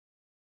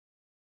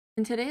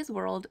In today's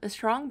world, a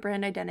strong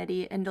brand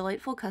identity and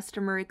delightful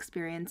customer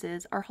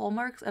experiences are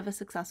hallmarks of a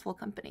successful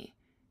company.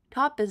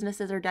 Top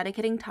businesses are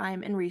dedicating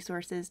time and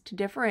resources to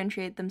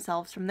differentiate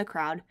themselves from the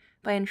crowd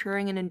by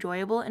ensuring an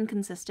enjoyable and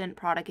consistent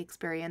product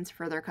experience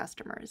for their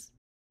customers.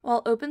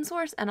 While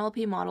open-source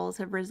NLP models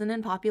have risen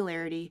in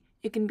popularity,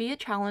 it can be a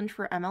challenge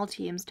for ML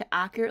teams to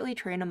accurately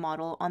train a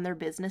model on their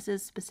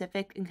business's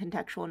specific and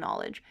contextual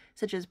knowledge,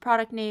 such as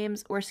product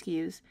names or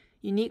SKUs,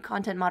 unique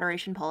content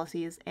moderation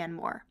policies, and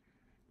more.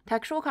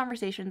 Textual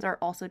conversations are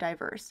also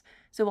diverse,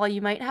 so while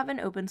you might have an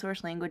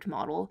open-source language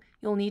model,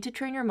 you'll need to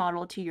train your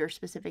model to your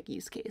specific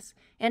use case,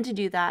 and to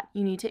do that,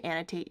 you need to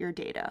annotate your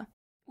data.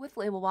 With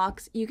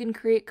Labelwalks, you can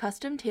create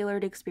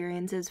custom-tailored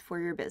experiences for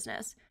your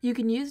business. You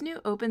can use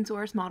new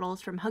open-source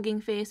models from Hugging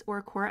Face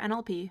or Core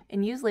NLP,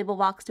 and use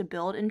Labelwalks to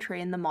build and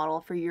train the model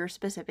for your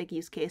specific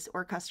use case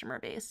or customer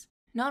base.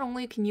 Not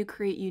only can you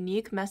create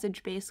unique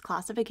message-based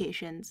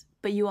classifications,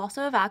 but you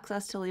also have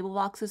access to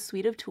Labelwalks'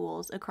 suite of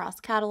tools across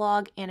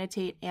Catalog,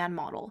 Annotate, and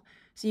Model,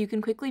 so you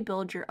can quickly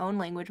build your own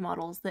language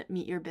models that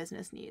meet your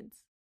business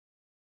needs.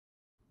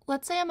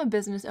 Let's say I'm a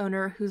business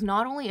owner who's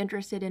not only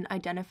interested in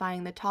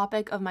identifying the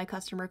topic of my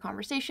customer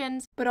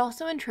conversations, but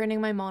also in training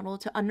my model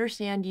to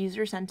understand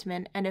user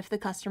sentiment and if the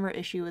customer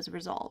issue is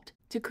resolved.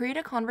 To create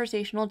a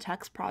conversational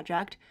text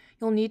project,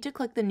 you'll need to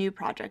click the New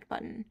Project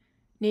button.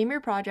 Name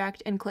your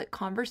project and click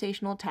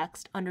Conversational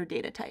Text under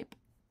Data Type.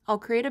 I'll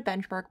create a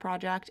benchmark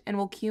project and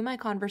will queue my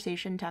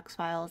conversation text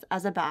files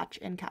as a batch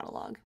in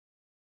Catalog.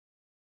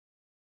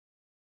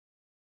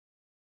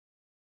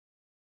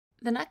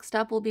 The next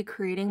step will be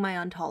creating my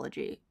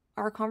ontology.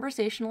 Our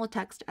conversational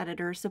text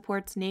editor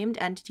supports named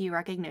entity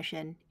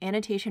recognition,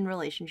 annotation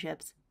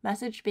relationships,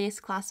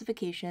 message-based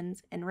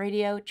classifications, and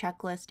radio,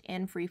 checklist,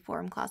 and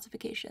freeform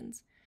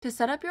classifications. To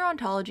set up your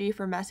ontology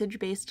for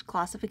message-based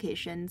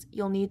classifications,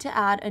 you'll need to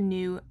add a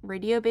new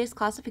radio-based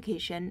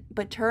classification,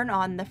 but turn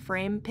on the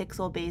frame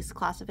pixel-based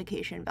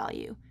classification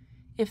value.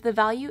 If the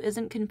value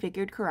isn't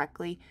configured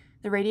correctly,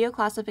 the radio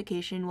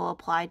classification will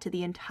apply to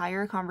the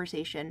entire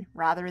conversation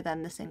rather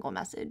than the single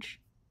message.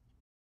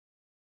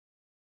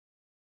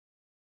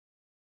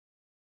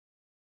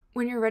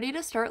 When you're ready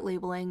to start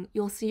labeling,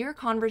 you'll see your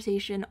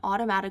conversation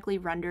automatically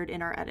rendered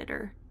in our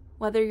editor.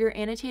 Whether you're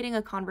annotating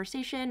a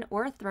conversation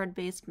or a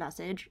thread-based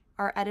message,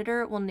 our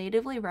editor will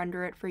natively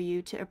render it for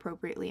you to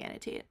appropriately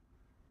annotate.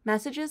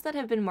 Messages that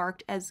have been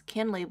marked as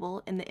can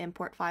label in the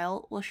import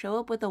file will show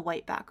up with a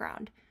white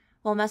background,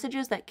 while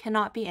messages that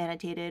cannot be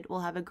annotated will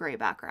have a gray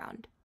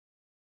background.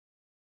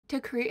 To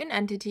create an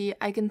entity,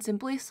 I can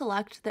simply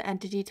select the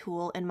entity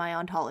tool in my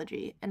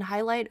ontology and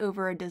highlight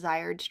over a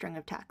desired string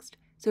of text.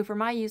 So for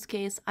my use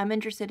case, I'm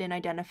interested in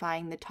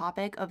identifying the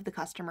topic of the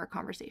customer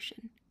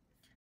conversation.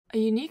 A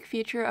unique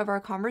feature of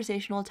our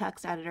conversational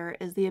text editor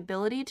is the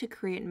ability to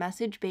create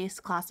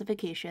message-based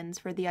classifications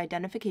for the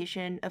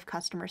identification of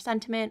customer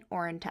sentiment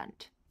or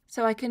intent.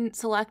 So I can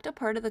select a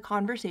part of the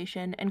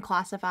conversation and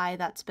classify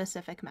that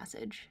specific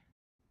message.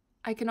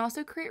 I can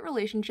also create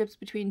relationships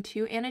between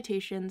two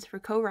annotations for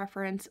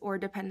co-reference or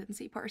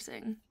dependency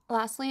parsing.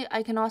 Lastly,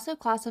 I can also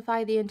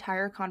classify the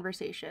entire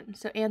conversation,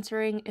 so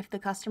answering if the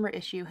customer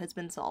issue has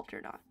been solved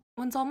or not.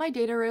 Once all my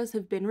data rows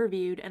have been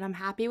reviewed and I'm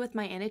happy with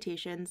my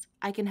annotations,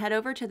 I can head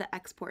over to the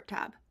Export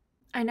tab.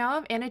 I now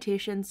have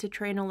annotations to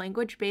train a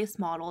language-based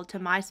model to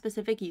my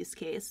specific use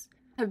case,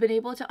 have been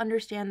able to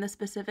understand the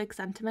specific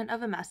sentiment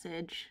of a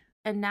message,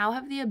 and now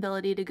have the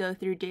ability to go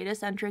through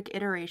data-centric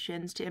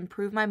iterations to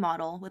improve my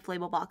model with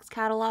Labelbox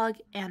Catalog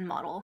and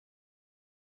Model.